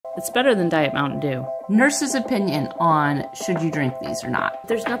It's better than Diet Mountain Dew. Nurse's opinion on should you drink these or not.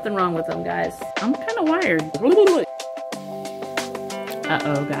 There's nothing wrong with them, guys. I'm kind of wired.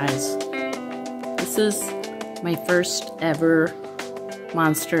 Uh-oh, guys. This is my first ever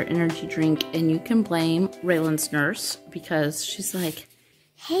Monster energy drink, and you can blame Raylan's nurse because she's like,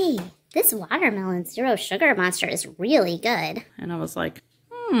 hey, this watermelon zero sugar Monster is really good. And I was like,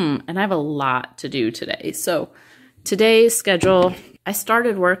 and I have a lot to do today. So today's schedule, I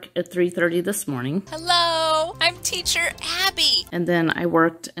started work at 3:30 this morning. Hello, I'm teacher Abby. And then I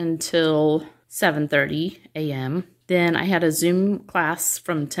worked until 7:30 a.m. Then I had a Zoom class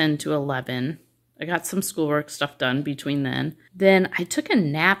from 10 to 11. I got some schoolwork stuff done between then. Then I took a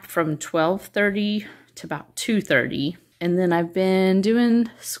nap from 12:30 to about 2:30. And then I've been doing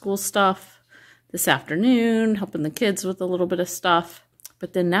school stuff this afternoon, helping the kids with a little bit of stuff.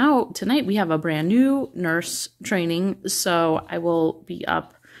 But then now, tonight, we have a brand new nurse training, so I will be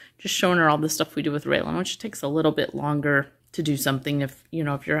up just showing her all the stuff we do with Raylan, which takes a little bit longer to do something if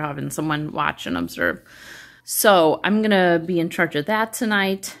you're having someone watch and observe. So I'm going to be in charge of that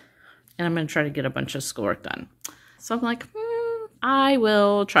tonight, and I'm going to try to get a bunch of schoolwork done. So I'm like, I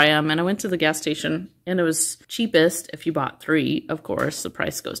will try them. And I went to the gas station, and it was cheapest if you bought 3, of course, the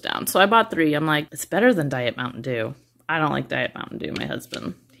price goes down. So I bought 3. I'm like, it's better than Diet Mountain Dew. I don't like Diet Mountain Dew. My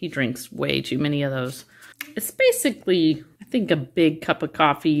husband, he drinks way too many of those. It's basically, I think, a big cup of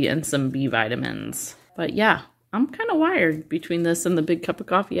coffee and some B vitamins. But yeah, I'm kind of wired between this and the big cup of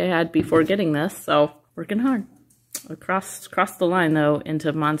coffee I had before getting this. So working hard. Across the line, though,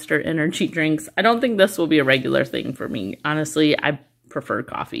 into Monster energy drinks. I don't think this will be a regular thing for me. Honestly, I prefer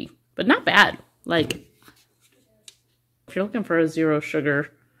coffee. But not bad. Like, if you're looking for a zero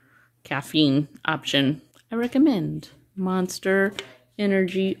sugar caffeine option, I recommend Monster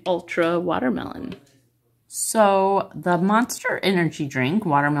Energy Ultra Watermelon. So the Monster Energy drink,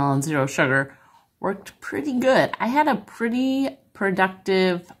 Watermelon Zero Sugar, worked pretty good. I had a pretty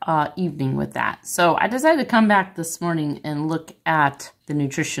productive evening with that. So I decided to come back this morning and look at the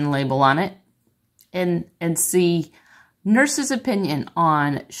nutrition label on it and see nurse's opinion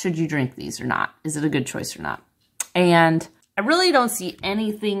on should you drink these or not. Is it a good choice or not? And I really don't see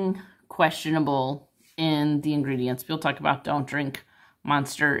anything questionable in the ingredients. People talk about don't drink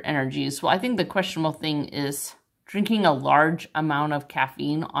Monster energies. Well, I think the questionable thing is drinking a large amount of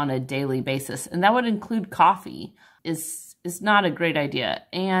caffeine on a daily basis, and that would include coffee, is not a great idea.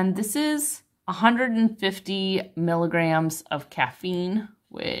 And this is 150 milligrams of caffeine,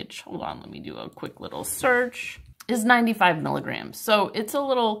 which, hold on, let me do a quick little search, is 95 milligrams. So it's a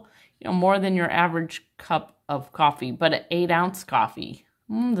little, more than your average cup of coffee, but an 8-ounce coffee.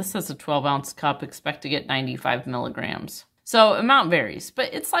 This is a 12-ounce cup, expect to get 95 milligrams. So amount varies,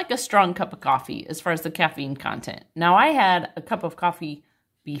 but it's like a strong cup of coffee as far as the caffeine content. Now, I had a cup of coffee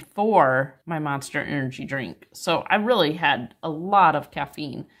before my Monster energy drink, so I really had a lot of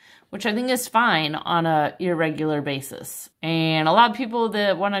caffeine, which I think is fine on a irregular basis. And a lot of people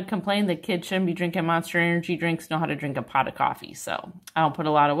that want to complain that kids shouldn't be drinking Monster energy drinks know how to drink a pot of coffee, so I don't put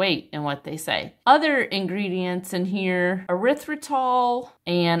a lot of weight in what they say. Other ingredients in here, erythritol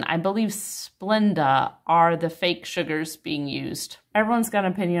and I believe Splenda are the fake sugars being used. Everyone's got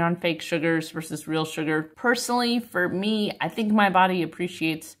an opinion on fake sugars versus real sugar. Personally, for me, I think my body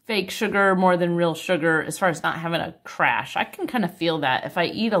appreciates fake sugar more than real sugar as far as not having a crash. I can kind of feel that. If I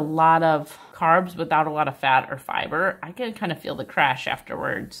eat a lot of carbs without a lot of fat or fiber, I can kind of feel the crash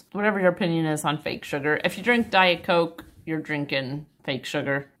afterwards. Whatever your opinion is on fake sugar. If you drink Diet Coke, you're drinking fake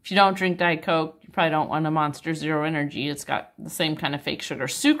sugar. If you don't drink Diet Coke, you probably don't want a Monster Zero Energy. It's got the same kind of fake sugar.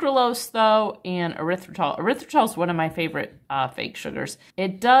 Sucralose, though, and erythritol. Erythritol is one of my favorite fake sugars.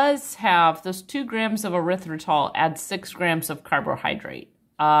 It does have, those 2 grams of erythritol add 6 grams of carbohydrate.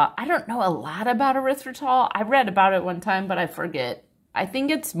 I don't know a lot about erythritol. I read about it one time, but I forget. I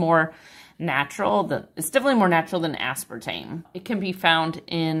think it's more natural. It's definitely more natural than aspartame. It can be found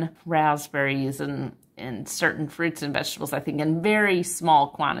in raspberries and certain fruits and vegetables, I think, in very small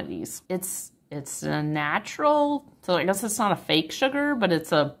quantities. It's a natural, so I guess it's not a fake sugar, but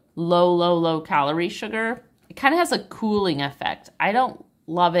it's a low calorie sugar. It kind of has a cooling effect. I don't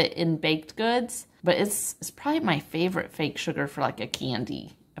love it in baked goods, but it's probably my favorite fake sugar for like a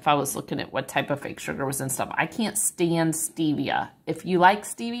candy. If I was looking at what type of fake sugar was in stuff. I can't stand stevia. If you like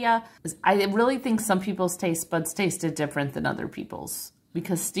stevia, I really think some people's taste buds tasted different than other people's,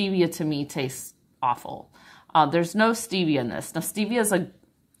 because stevia to me tastes awful. There's no stevia in this. Now, stevia is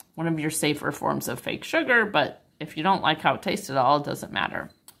one of your safer forms of fake sugar, but if you don't like how it tastes at all, it doesn't matter.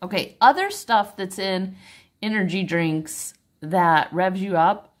 Okay, other stuff that's in energy drinks that revs you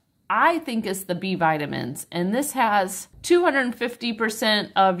up, I think is the B vitamins. And this has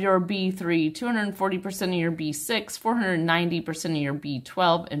 250% of your B3, 240% of your B6, 490% of your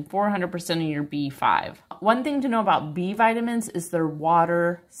B12, and 400% of your B5. One thing to know about B vitamins is they're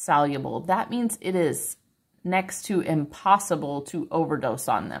water soluble. That means it is next to impossible to overdose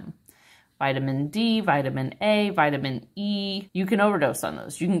on them. Vitamin D, vitamin A, vitamin E, you can overdose on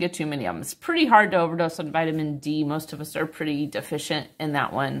those. You can get too many of them. It's pretty hard to overdose on vitamin D. Most of us are pretty deficient in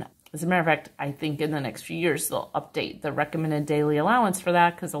that one. As a matter of fact, I think in the next few years, they'll update the recommended daily allowance for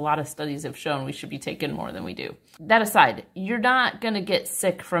that because a lot of studies have shown we should be taking more than we do. That aside, you're not going to get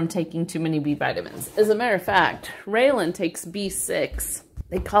sick from taking too many B vitamins. As a matter of fact, Raylan takes B6.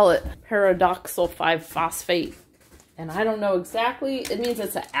 They call it pyridoxal 5-phosphate. And I don't know exactly, it means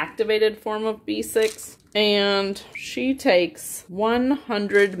it's an activated form of B6. And she takes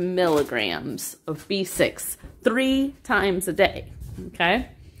 100 milligrams of B6 3 times a day,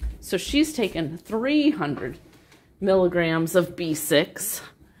 okay? So she's taken 300 milligrams of B6.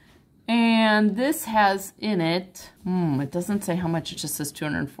 And this has in it, it doesn't say how much, it just says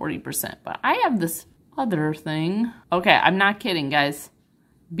 240%. But I have this other thing. Okay, I'm not kidding, guys.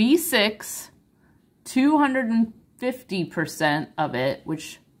 B6, 250% of it,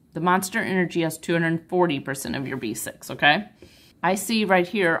 which the Monster Energy has 240% of your B6, okay? I see right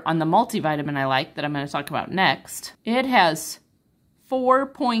here on the multivitamin I like that I'm going to talk about next, it has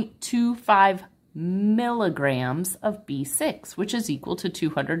 4.25 milligrams of B6, which is equal to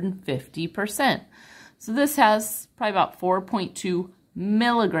 250%. So this has probably about 4.2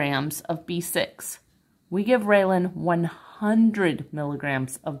 milligrams of B6. We give Raylan 100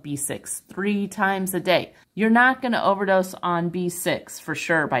 milligrams of B6 3 times a day. You're not going to overdose on B6 for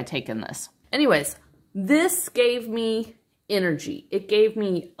sure by taking this. Anyways, this gave me energy. It gave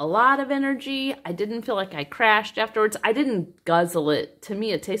me a lot of energy. I didn't feel like I crashed afterwards. I didn't guzzle it. To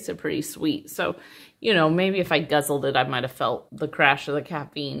me, it tasted pretty sweet. So, you know, maybe if I guzzled it, I might have felt the crash of the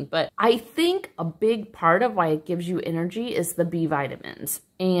caffeine. But I think a big part of why it gives you energy is the B vitamins.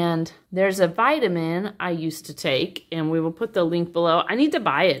 And there's a vitamin I used to take, and we will put the link below. I need to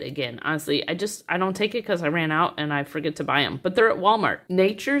buy it again, honestly. I don't take it because I ran out and I forget to buy them. But they're at Walmart.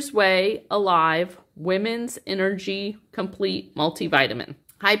 Nature's Way Alive Women's Energy Complete Multivitamin.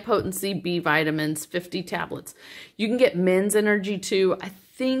 High potency B vitamins, 50 tablets. You can get men's energy too. I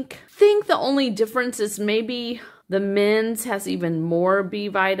think the only difference is maybe the men's has even more B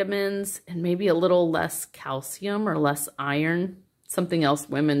vitamins and maybe a little less calcium or less iron. Something else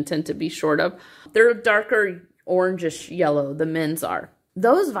women tend to be short of. They're darker orangish yellow, the men's are.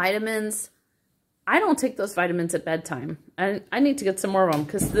 Those vitamins, I don't take those vitamins at bedtime. I need to get some more of them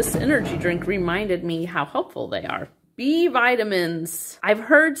because this energy drink reminded me how helpful they are. B vitamins, I've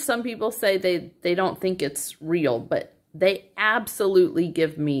heard some people say they don't think it's real, but they absolutely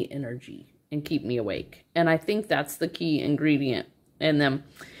give me energy and keep me awake. And I think that's the key ingredient in them.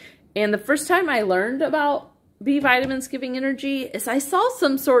 And the first time I learned about B vitamins giving energy is I saw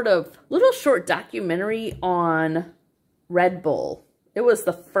some sort of little short documentary on Red Bull. It was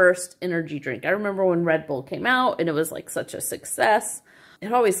the first energy drink. I remember when Red Bull came out and it was like such a success.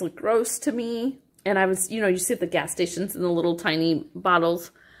 It always looked gross to me. And I was, you see at the gas stations in the little tiny bottles.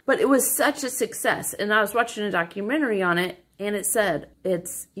 But it was such a success. And I was watching a documentary on it and it said,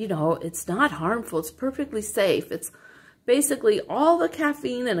 it's not harmful. It's perfectly safe. It's basically all the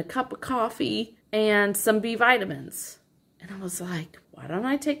caffeine in a cup of coffee and some B vitamins. And I was like, why don't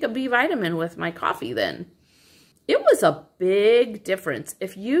I take a B vitamin with my coffee then? It was a big difference.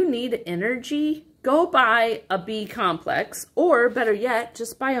 If you need energy, go buy a B complex, or better yet,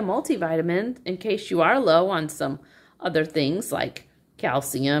 just buy a multivitamin in case you are low on some other things like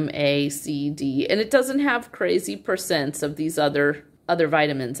calcium, A, C, D, and it doesn't have crazy percents of these other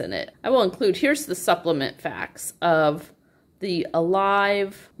vitamins in it. I will include, here's the supplement facts of the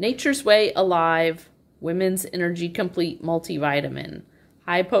Alive, Nature's Way Alive Women's Energy Complete Multivitamin,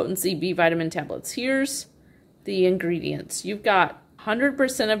 high potency B vitamin tablets. Here's the ingredients. You've got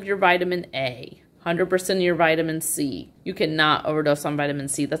 100% of your vitamin A, 100% of your vitamin C. You cannot overdose on vitamin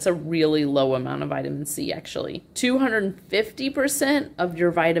C. That's a really low amount of vitamin C, actually. 250% of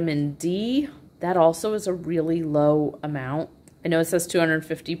your vitamin D. That also is a really low amount. I know it says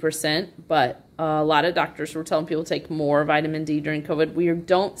 250%, but a lot of doctors were telling people to take more vitamin D during COVID. We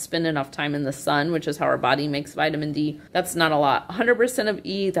don't spend enough time in the sun, which is how our body makes vitamin D. That's not a lot. 100% of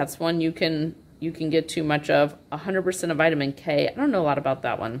E, that's one you can get too much of. 100% of vitamin K. I don't know a lot about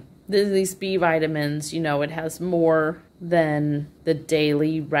that one. These B vitamins, it has more than the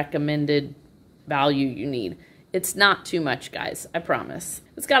daily recommended value you need. It's not too much, guys, I promise.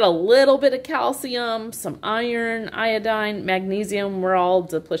 It's got a little bit of calcium, some iron, iodine, magnesium. We're all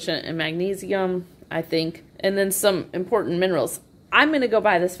deficient in magnesium, I think. And then some important minerals. I'm going to go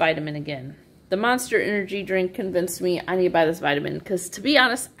buy this vitamin again. The Monster Energy drink convinced me I need to buy this vitamin because, to be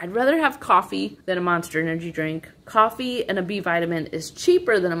honest, I'd rather have coffee than a Monster Energy drink. Coffee and a B vitamin is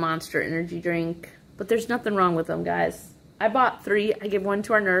cheaper than a Monster Energy drink, but there's nothing wrong with them, guys. I bought 3. I gave 1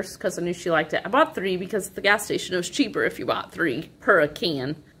 to our nurse because I knew she liked it. I bought 3 because at the gas station it was cheaper if you bought 3 per a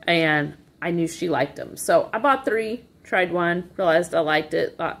can, and I knew she liked them. So I bought 3. Tried 1, realized I liked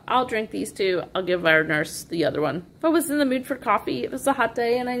it, thought, I'll drink these 2, I'll give our nurse the other one. If I was in the mood for coffee, it was a hot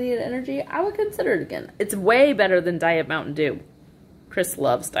day and I needed energy, I would consider it again. It's way better than Diet Mountain Dew. Chris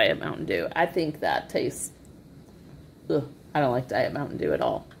loves Diet Mountain Dew. I think that tastes, ugh, I don't like Diet Mountain Dew at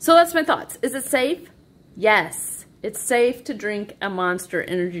all. So that's my thoughts. Is it safe? Yes. It's safe to drink a Monster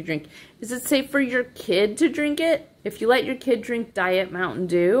Energy drink. Is it safe for your kid to drink it? If you let your kid drink Diet Mountain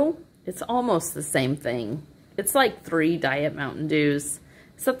Dew, it's almost the same thing. It's like 3 Diet Mountain Dews.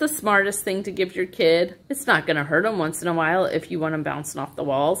 Is that the smartest thing to give your kid? It's not going to hurt them once in a while if you want them bouncing off the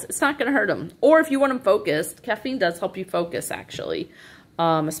walls. It's not going to hurt them. Or if you want them focused. Caffeine does help you focus, actually.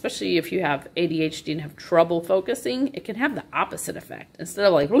 Especially if you have ADHD and have trouble focusing. It can have the opposite effect. Instead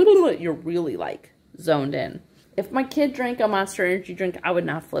of like, you're really like zoned in. If my kid drank a Monster Energy drink, I would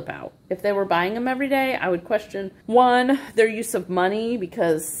not flip out. If they were buying them every day, I would question, 1, their use of money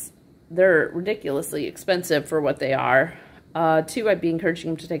because they're ridiculously expensive for what they are. 2, I'd be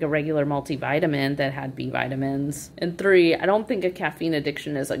encouraging them to take a regular multivitamin that had B vitamins. And 3, I don't think a caffeine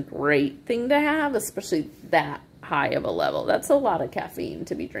addiction is a great thing to have, especially that high of a level. That's a lot of caffeine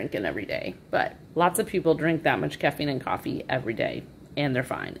to be drinking every day. But lots of people drink that much caffeine and coffee every day, and they're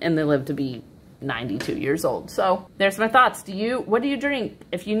fine. And they live to be 92 years old. So there's my thoughts. What do you drink?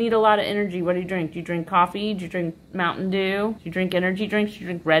 If you need a lot of energy, what do you drink? Do you drink coffee? Do you drink Mountain Dew? Do you drink energy drinks? Do you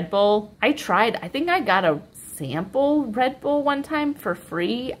drink Red Bull? I think I got a sample Red Bull one time for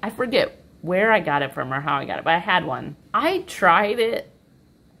free. I forget where I got it from or how I got it, but I had one. I tried it.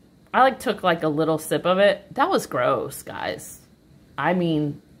 I took a little sip of it. That was gross, guys. I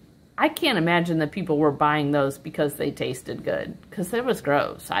mean, I can't imagine that people were buying those because they tasted good. Because it was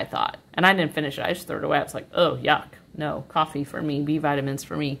gross, I thought. And I didn't finish it. I just threw it away. I was like, oh, yuck. No, coffee for me, B vitamins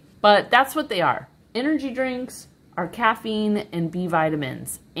for me. But that's what they are. Energy drinks are caffeine and B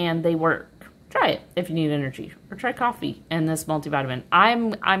vitamins. And they work. Try it if you need energy. Or try coffee and this multivitamin.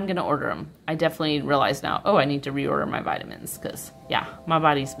 I'm going to order them. I definitely realize now, oh, I need to reorder my vitamins. Because, yeah, my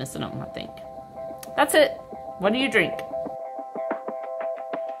body's missing them, I think. That's it. What do you drink?